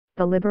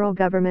the Liberal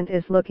government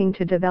is looking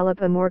to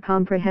develop a more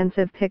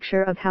comprehensive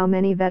picture of how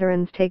many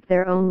veterans take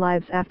their own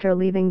lives after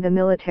leaving the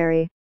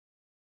military.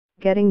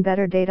 Getting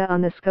better data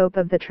on the scope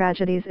of the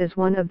tragedies is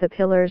one of the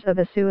pillars of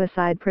a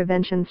suicide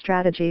prevention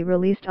strategy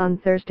released on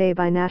Thursday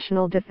by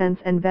National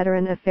Defence and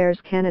Veteran Affairs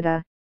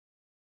Canada.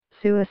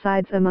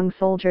 Suicides among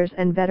soldiers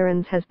and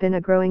veterans has been a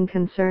growing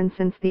concern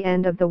since the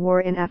end of the war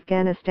in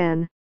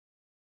Afghanistan.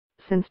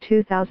 Since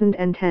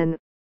 2010,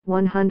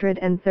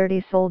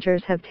 130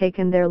 soldiers have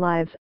taken their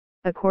lives,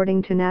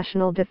 according to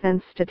National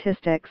Defence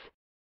statistics.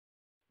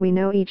 We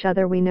know each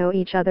other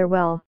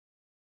well.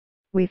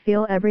 We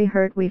feel every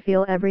hurt, we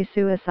feel every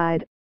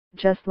suicide,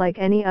 just like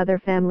any other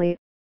family,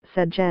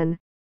 said Gen.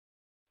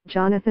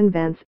 Jonathan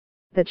Vance,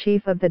 the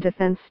chief of the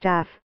defense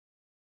staff.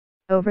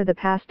 Over the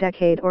past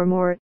decade or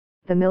more,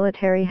 the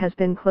military has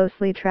been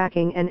closely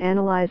tracking and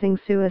analyzing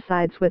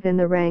suicides within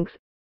the ranks,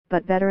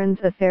 but Veterans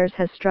Affairs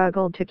has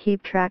struggled to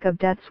keep track of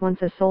deaths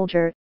once a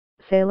soldier,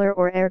 sailor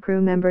or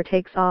aircrew member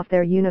takes off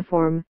their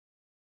uniform.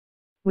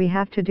 We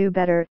have to do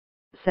better,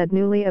 said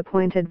newly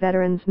appointed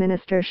Veterans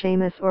Minister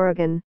Seamus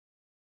O'Regan.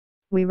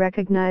 We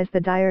recognize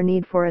the dire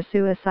need for a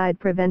suicide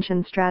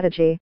prevention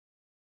strategy.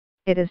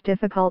 It is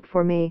difficult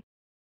for me.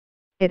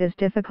 It is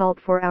difficult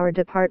for our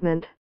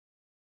department.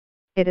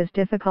 It is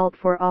difficult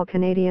for all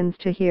Canadians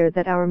to hear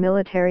that our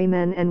military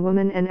men and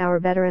women and our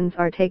veterans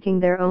are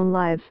taking their own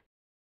lives.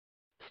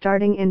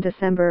 Starting in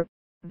December,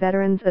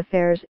 Veterans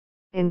Affairs,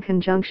 in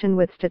conjunction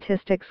with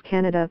Statistics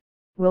Canada,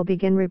 will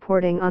begin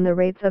reporting on the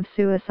rates of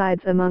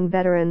suicides among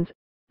veterans,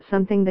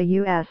 something the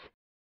U.S.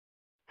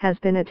 has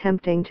been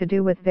attempting to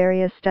do with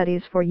various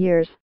studies for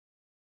years.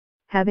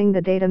 Having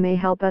the data may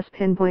help us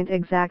pinpoint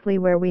exactly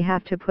where we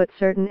have to put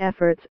certain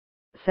efforts,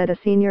 said a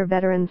senior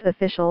veterans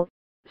official,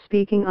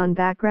 speaking on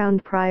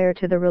background prior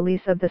to the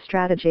release of the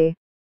strategy.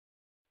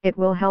 It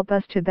will help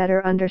us to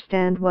better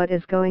understand what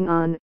is going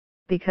on,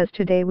 because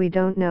today we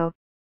don't know.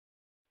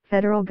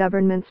 Federal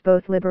governments,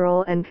 both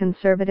Liberal and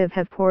Conservative,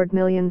 have poured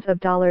millions of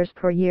dollars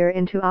per year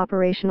into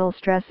operational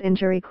stress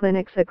injury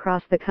clinics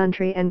across the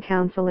country and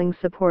counseling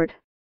support.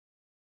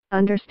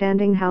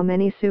 Understanding how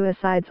many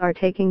suicides are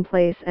taking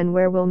place and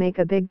where will make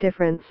a big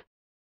difference.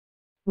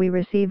 We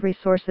receive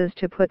resources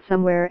to put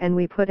somewhere and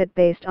we put it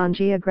based on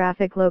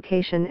geographic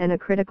location and a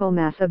critical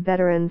mass of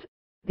veterans,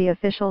 the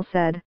official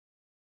said.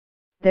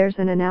 There's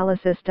an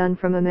analysis done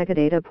from a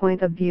megadata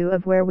point of view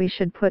of where we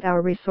should put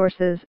our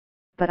resources,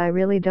 but I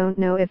really don't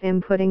know if I'm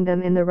putting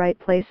them in the right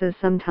places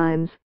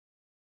sometimes.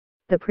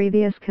 The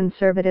previous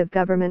Conservative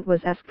government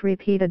was asked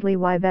repeatedly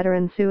why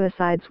veteran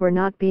suicides were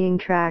not being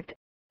tracked,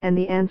 and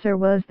the answer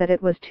was that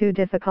it was too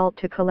difficult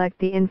to collect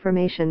the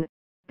information,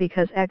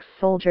 because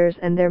ex-soldiers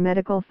and their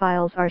medical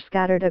files are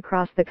scattered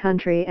across the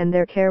country and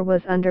their care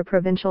was under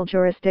provincial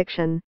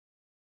jurisdiction.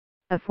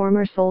 A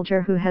former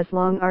soldier who has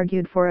long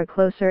argued for a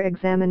closer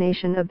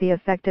examination of the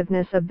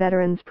effectiveness of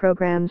veterans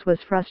programs was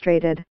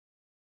frustrated.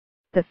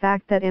 The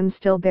fact that I'm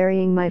still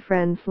burying my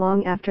friends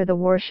long after the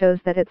war shows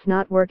that it's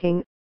not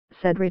working,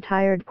 said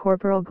retired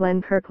Corporal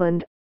Glenn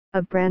Kirkland,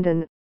 of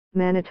Brandon,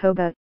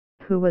 Manitoba,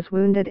 who was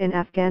wounded in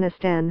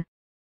Afghanistan.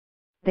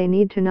 They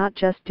need to not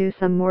just do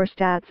some more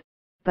stats,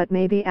 but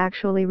maybe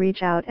actually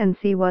reach out and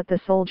see what the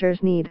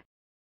soldiers need.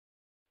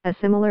 A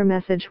similar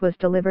message was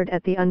delivered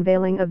at the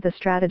unveiling of the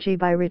strategy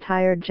by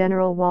retired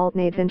General Walt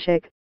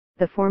Nadenchik,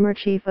 the former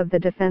chief of the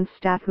defense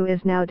staff who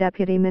is now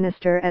Deputy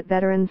Minister at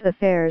Veterans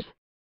Affairs.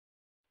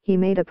 He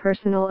made a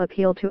personal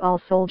appeal to all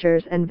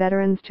soldiers and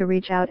veterans to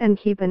reach out and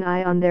keep an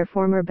eye on their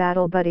former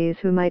battle buddies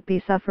who might be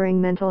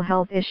suffering mental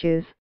health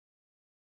issues.